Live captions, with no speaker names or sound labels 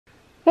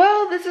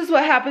this is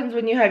what happens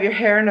when you have your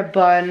hair in a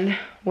bun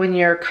when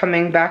you're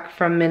coming back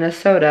from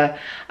Minnesota.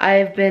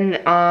 I've been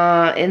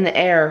in the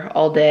air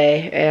all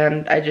day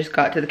and I just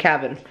got to the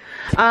cabin.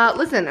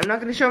 Listen, I'm not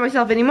gonna show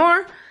myself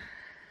anymore.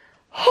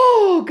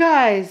 Oh,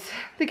 guys,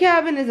 the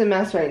cabin is a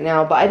mess right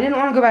now, but I didn't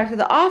want to go back to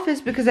the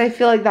office because I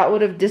feel like that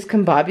would have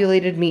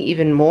discombobulated me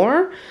even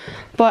more.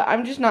 But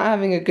I'm just not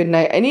having a good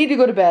night. I need to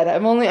go to bed.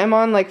 I'm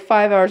on like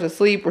 5 hours of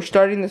sleep. We're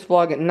starting this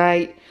vlog at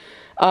night.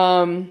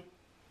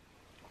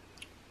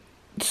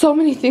 So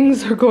many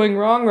things are going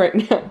wrong right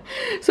now.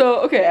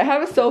 So, okay, I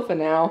have a sofa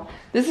now.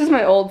 This is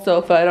my old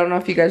sofa. I don't know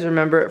if you guys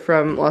remember it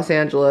from Los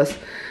Angeles,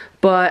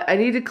 but I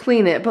need to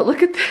clean it. But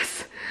look at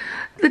this.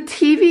 The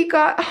TV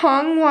got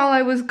hung while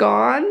I was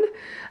gone.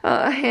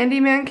 A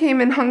handyman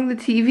came and hung the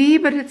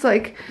TV, but it's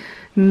like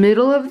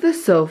middle of the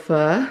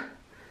sofa,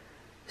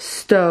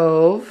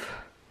 stove,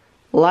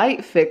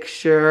 light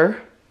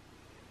fixture,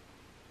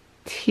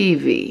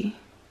 TV.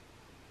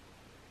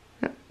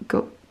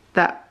 Go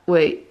that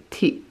way,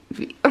 TV.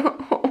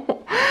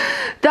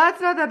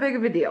 That's not that big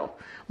of a deal.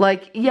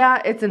 Like,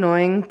 yeah, it's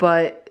annoying,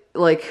 but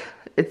like,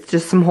 it's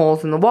just some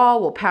holes in the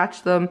wall. We'll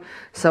patch them.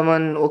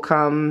 Someone will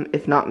come,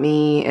 if not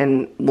me,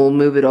 and we'll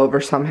move it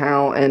over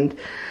somehow. And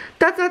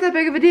that's not that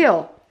big of a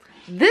deal.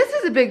 This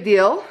is a big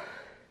deal.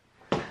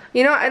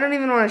 You know, I don't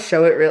even want to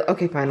show it real.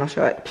 Okay, fine, I'll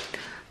show it.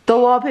 The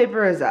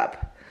wallpaper is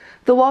up.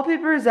 The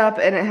wallpaper is up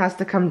and it has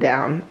to come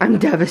down. I'm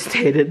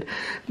devastated.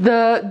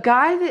 The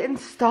guy that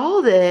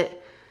installed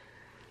it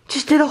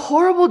just did a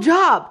horrible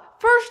job.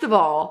 First of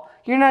all,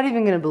 you're not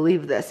even gonna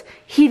believe this.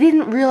 He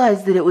didn't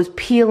realize that it was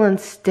peel and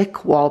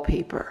stick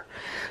wallpaper.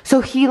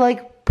 So he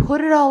like put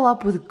it all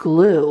up with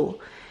glue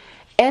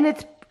and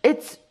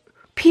it's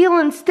peel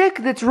and stick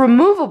that's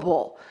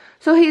removable.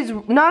 So he's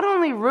not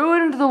only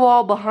ruined the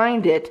wall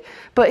behind it,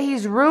 but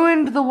he's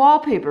ruined the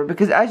wallpaper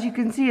because as you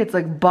can see, it's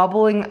like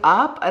bubbling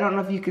up. I don't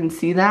know if you can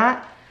see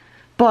that,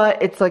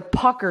 but it's like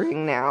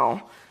puckering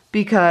now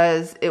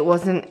because it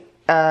wasn't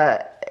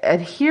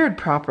adhered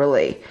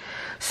properly.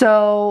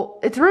 So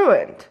it's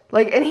ruined.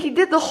 Like, and he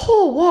did the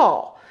whole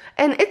wall.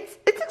 And it's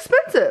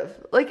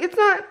expensive. Like, it's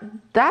not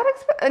that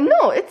expensive.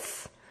 No,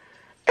 it's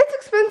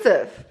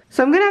expensive.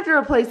 So I'm gonna have to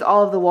replace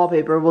all of the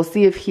wallpaper. We'll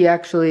see if he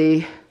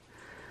actually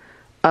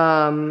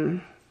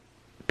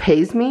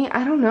pays me.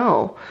 I don't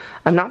know.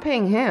 I'm not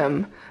paying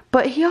him.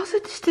 But he also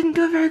just didn't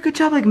do a very good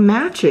job like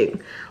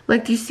matching.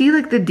 Like, do you see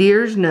like the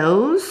deer's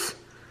nose?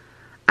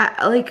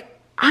 I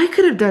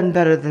could have done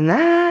better than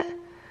that.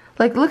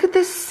 Like, look at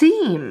this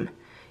seam.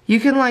 You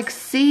can like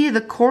see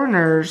the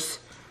corners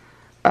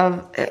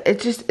of it.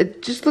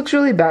 Just looks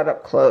really bad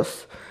up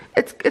close.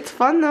 It's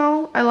fun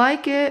though. I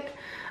like it.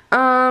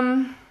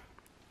 Oh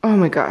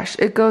my gosh,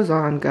 it goes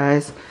on,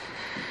 guys.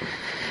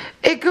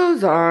 It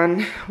goes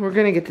on. We're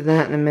gonna get to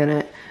that in a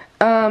minute.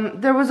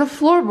 There was a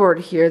floorboard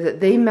here that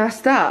they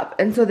messed up,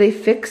 and so they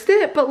fixed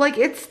it, but like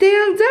it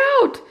stands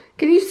out.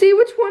 Can you see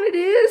which one it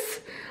is?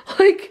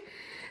 Like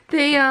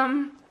they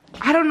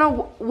I don't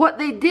know what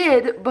they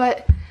did,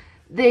 but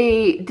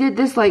they did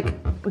this like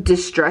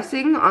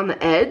distressing on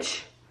the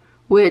edge,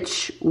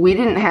 which we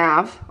didn't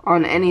have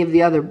on any of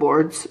the other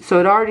boards. So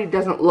it already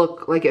doesn't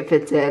look like it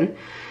fits in.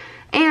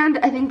 And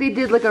I think they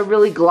did like a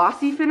really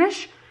glossy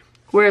finish,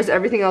 whereas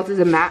everything else is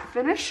a matte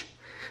finish.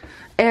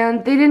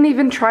 And they didn't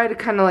even try to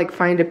kind of like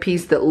find a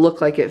piece that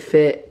looked like it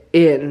fit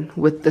in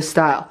with the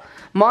style.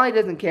 Molly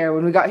doesn't care.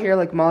 When we got here,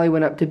 like Molly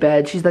went up to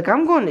bed. She's like,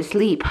 I'm going to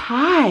sleep.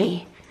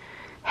 Hi.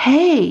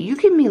 Hey, you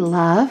give me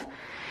love.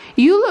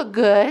 You look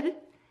good.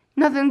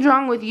 Nothing's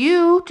wrong with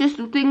you, just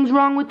things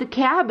wrong with the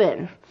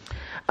cabin.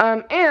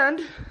 And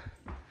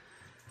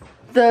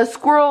the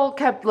squirrel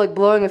kept like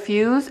blowing a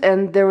fuse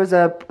and there was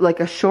a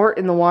short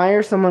in the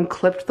wire. Someone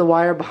clipped the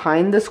wire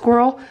behind the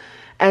squirrel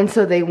and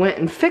so they went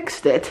and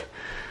fixed it.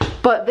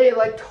 But they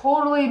like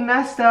totally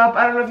messed up.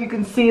 I don't know if you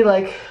can see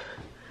like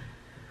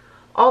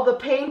all the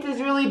paint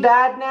is really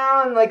bad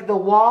now and like the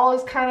wall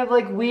is kind of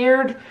like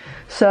weird.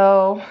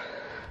 So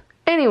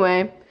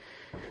anyway,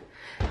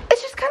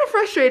 it's just kind of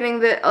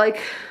frustrating that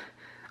like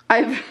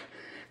I've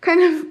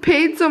kind of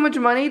paid so much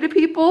money to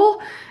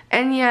people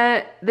and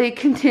yet they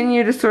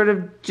continue to sort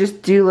of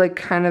just do like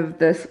kind of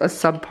this a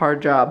subpar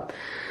job.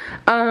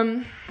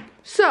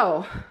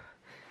 So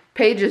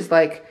Paige is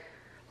like,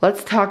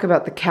 let's talk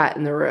about the cat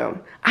in the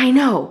room. I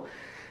know,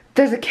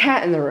 there's a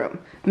cat in the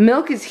room.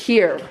 Milk is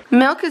here.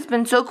 Milk has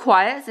been so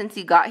quiet since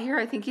he got here.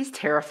 I think he's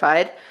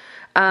terrified.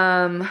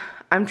 I'm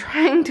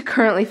trying to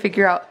currently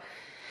figure out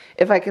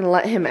if I can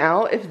let him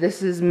out, if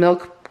this is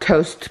milk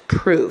toast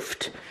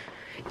proofed.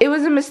 It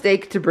was a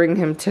mistake to bring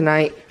him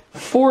tonight,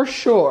 for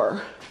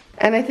sure.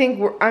 And I think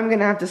I'm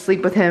gonna have to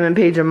sleep with him and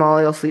Paige and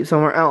Molly will sleep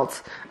somewhere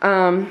else.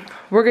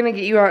 We're gonna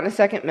get you out in a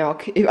second,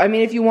 Milk. I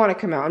mean, if you wanna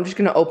come out, I'm just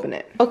gonna open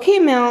it. Okay,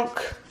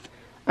 Milk.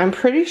 I'm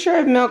pretty sure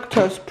I've milk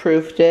toast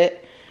proofed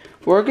it.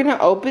 We're gonna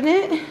open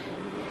it.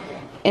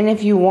 And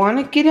if you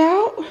wanna get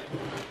out,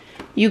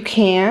 you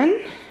can.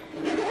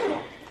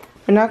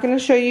 We're not gonna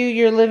show you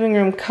your living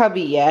room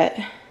cubby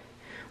yet.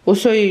 We'll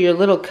show you your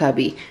little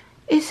cubby.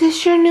 Is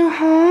this your new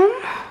home?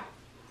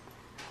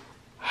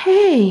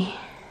 Hey.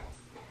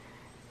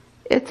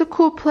 It's a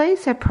cool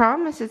place. I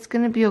promise it's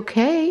gonna be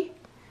okay.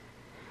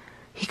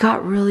 He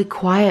got really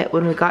quiet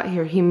when we got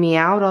here. He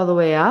meowed all the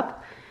way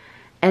up.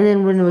 And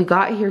then when we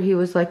got here, he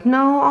was like,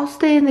 no, I'll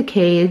stay in the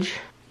cage.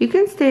 You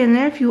can stay in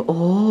there if you...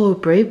 Oh,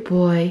 brave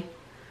boy.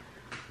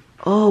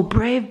 Oh,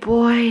 brave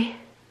boy.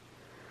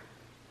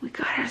 We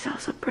got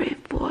ourselves a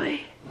brave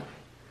boy.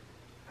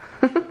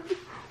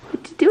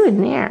 What you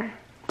doing there?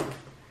 Do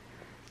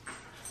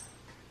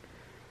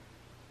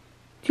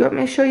you want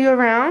me to show you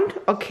around?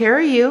 I'll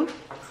carry you.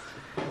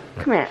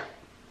 Come here.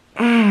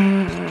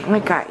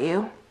 I got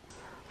you.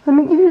 Let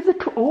me give you the...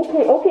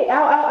 Okay. Ow,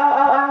 ow, ow,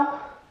 ow,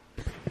 ow.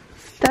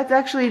 That's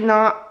actually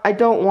not... I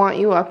don't want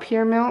you up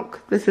here,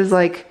 Milk. This is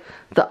like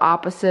the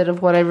opposite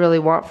of what I really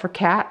want for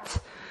cats.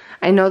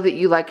 I know that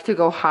you like to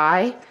go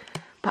high,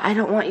 but I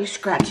don't want you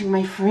scratching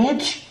my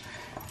fridge.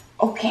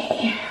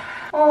 Okay.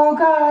 Oh,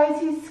 guys,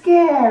 he's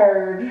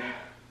scared.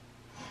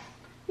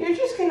 You're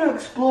just going to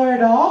explore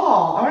it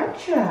all,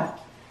 aren't you?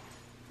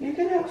 You're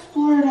going to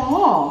explore it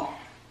all.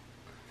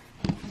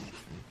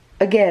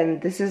 Again,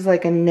 this is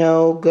like a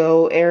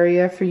no-go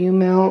area for you,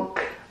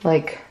 Milk.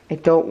 Like, I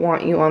don't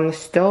want you on the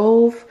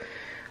stove.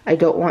 I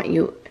don't want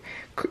you...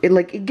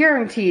 Like,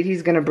 guaranteed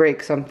he's going to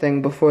break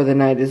something before the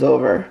night is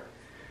over.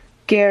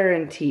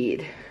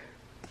 Guaranteed.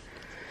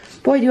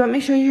 Boy, do you want me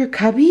to show you your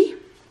cubby?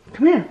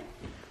 Come here.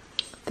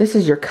 This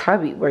is your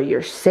cubby where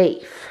you're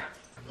safe.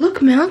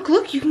 Look, Milk,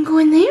 look, you can go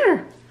in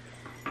there.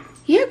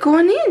 Yeah, go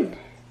on in.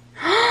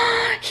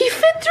 He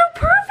fit through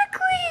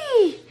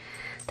perfectly.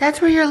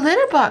 That's where your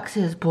litter box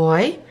is,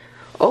 boy.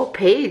 Oh,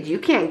 Paige, you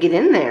can't get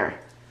in there.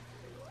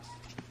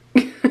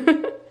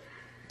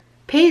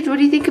 Paige, what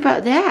do you think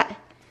about that?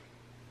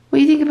 What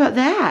do you think about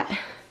that?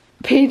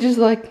 Paige is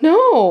like,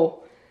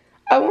 no,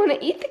 I want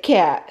to eat the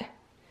cat.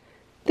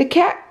 The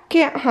cat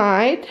can't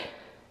hide.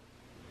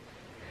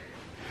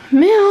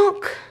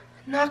 Milk,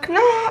 knock,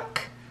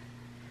 knock.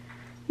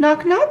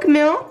 Knock, knock,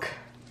 Milk.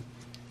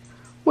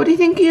 What do you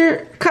think of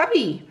your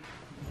cubby?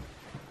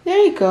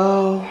 There you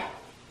go.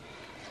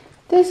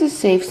 This is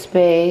safe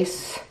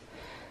space.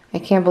 I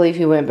can't believe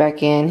he went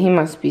back in. He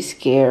must be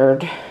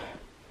scared.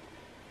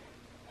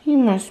 He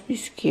must be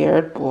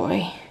scared,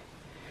 boy.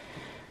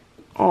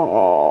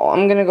 Oh,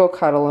 I'm gonna go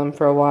cuddle him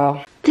for a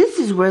while. This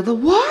is where the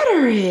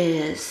water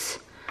is.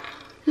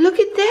 Look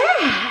at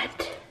that.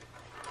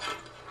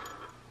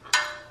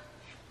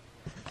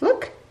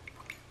 Look.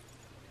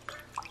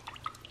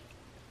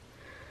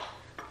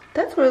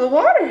 That's where the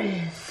water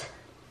is.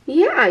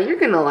 Yeah, you're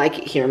gonna like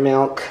it here,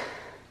 Milk.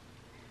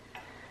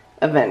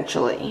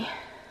 Eventually.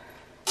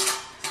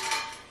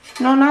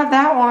 No, not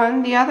that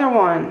one. The other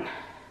one.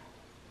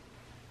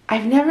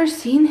 I've never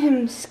seen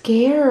him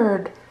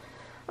scared.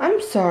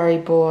 I'm sorry,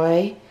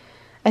 boy.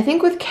 I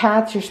think with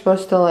cats, you're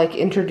supposed to, like,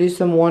 introduce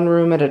them one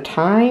room at a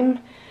time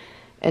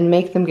and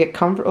make them get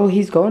comfortable. Oh,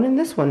 he's going in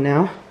this one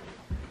now.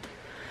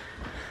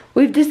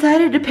 We've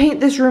decided to paint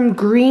this room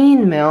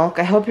green, Milk.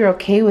 I hope you're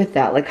okay with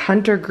that. Like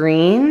hunter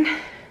green.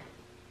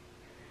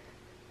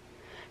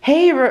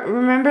 Hey,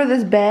 remember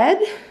this bed?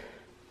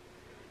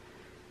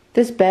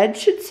 This bed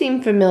should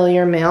seem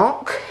familiar,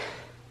 Milk.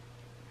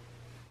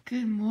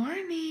 Good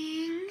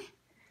morning.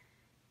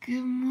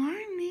 Good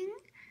morning.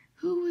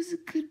 Who was a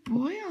good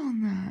boy all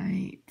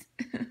night?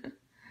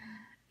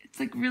 It's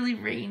like really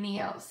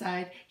rainy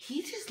outside.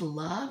 He just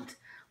loved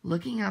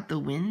looking out the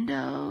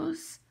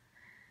windows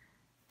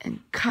and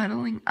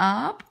cuddling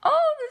up.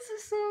 Oh, this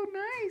is so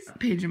nice.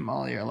 Paige and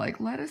Molly are like,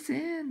 let us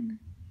in.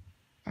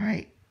 All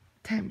right,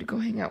 time to go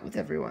hang out with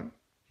everyone.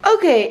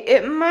 Okay,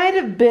 it might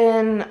have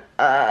been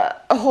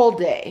a whole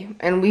day,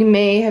 and we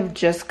may have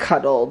just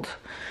cuddled.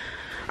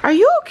 Are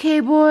you okay,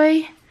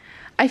 boy?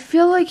 I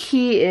feel like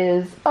he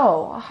is...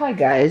 Oh, hi,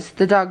 guys.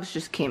 The dogs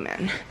just came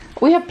in.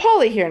 We have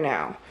Polly here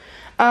now.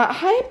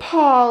 Hi,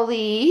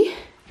 Polly.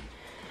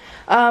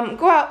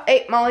 Go out.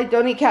 Hey, Molly,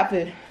 don't eat cat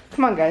food.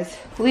 Come on, guys.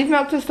 Leave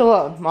Milk Toast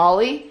alone.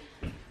 Molly,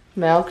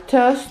 Milk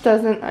Toast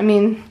doesn't... I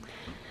mean,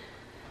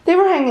 they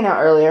were hanging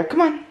out earlier.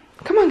 Come on.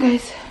 Come on,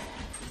 guys.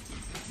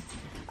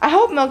 I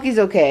hope Milky's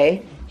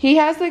okay. He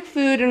has, like,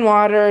 food and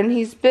water, and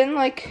he's been,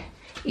 like,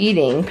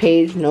 eating.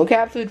 Paige, no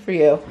cat food for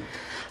you.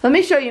 Let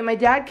me show you. My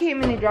dad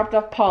came and he dropped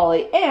off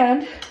Polly,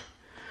 and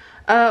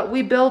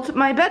we built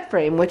my bed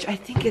frame, which I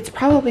think it's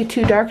probably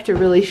too dark to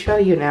really show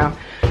you now.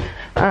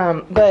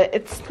 But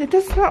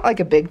it's not like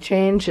a big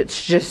change.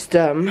 It's just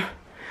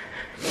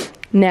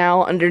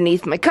now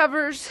underneath my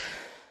covers,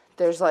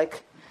 there's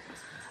like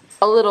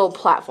a little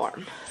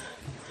platform.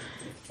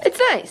 It's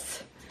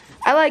nice.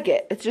 I like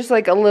it. It's just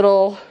like a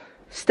little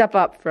step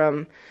up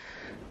from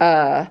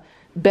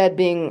bed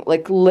being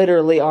like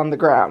literally on the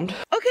ground.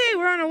 Okay,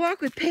 we're on a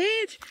walk with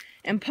Paige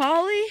and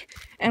Polly,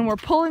 and we're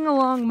pulling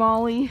along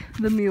Molly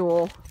the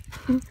mule.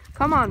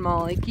 Come on,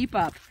 Molly, keep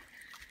up.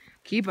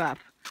 Keep up.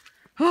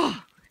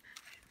 Oh,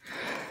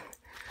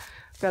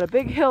 got a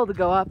big hill to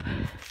go up.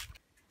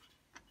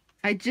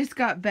 I just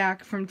got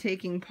back from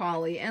taking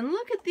Polly, and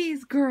look at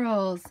these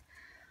girls.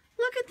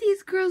 Look at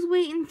these girls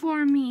waiting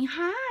for me.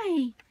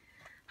 Hi.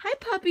 Hi,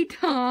 puppy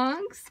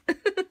dogs.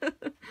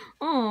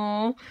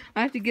 Oh,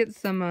 I have to get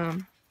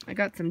some I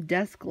got some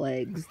desk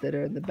legs that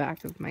are in the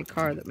back of my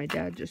car that my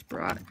dad just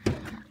brought.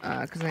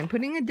 Because I'm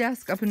putting a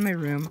desk up in my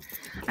room.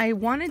 I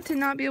wanted to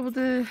not be able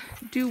to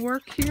do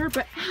work here,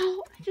 but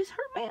ow, I just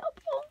hurt my elbow.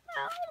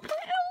 Ow, my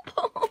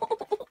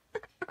elbow.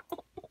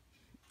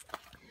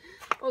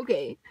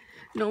 Okay,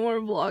 no more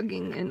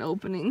vlogging and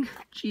opening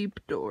Jeep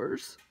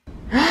doors.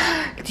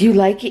 Do you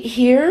like it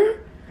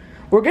here?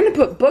 We're gonna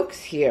put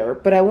books here,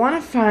 but I want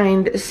to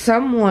find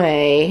some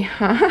way,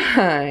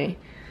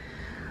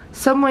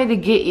 some way to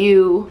get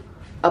you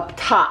up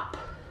top.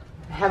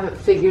 I haven't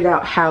figured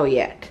out how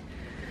yet,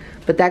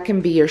 but that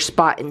can be your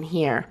spot in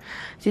here.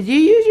 Did you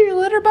use your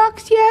litter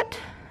box yet?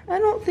 I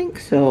don't think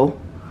so.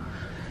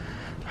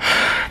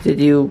 Did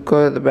you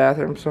go to the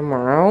bathroom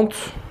somewhere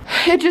else?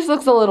 It just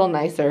looks a little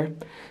nicer.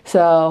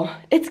 So,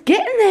 it's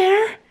getting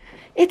there.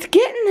 It's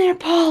getting there,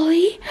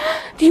 Polly.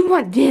 Do you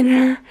want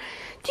dinner?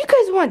 Do you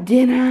guys want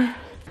dinner?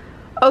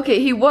 Okay,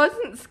 he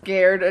wasn't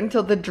scared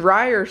until the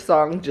dryer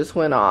song just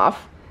went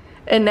off.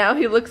 And now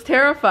he looks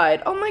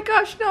terrified. Oh my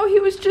gosh, no, he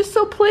was just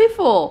so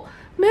playful.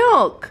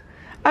 Milk,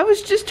 I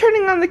was just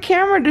turning on the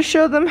camera to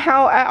show them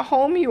how at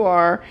home you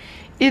are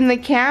in the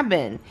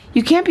cabin.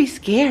 You can't be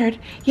scared.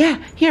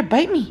 Yeah, here,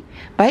 bite me.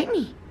 Bite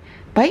me.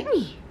 Bite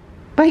me.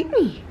 Bite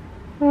me.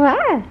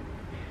 Rawr.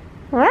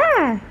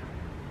 Rawr.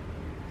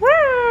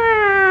 Rawr.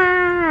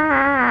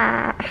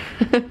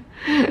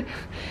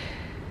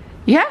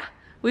 Yeah,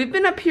 we've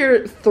been up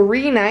here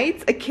 3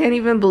 nights. I can't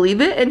even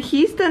believe it. And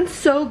he's done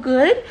so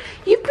good.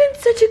 You've been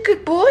such a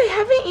good boy,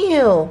 haven't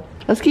you?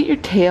 Let's get your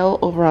tail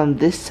over on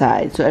this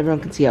side so everyone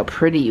can see how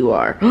pretty you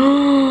are.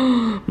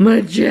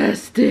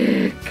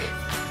 Majestic.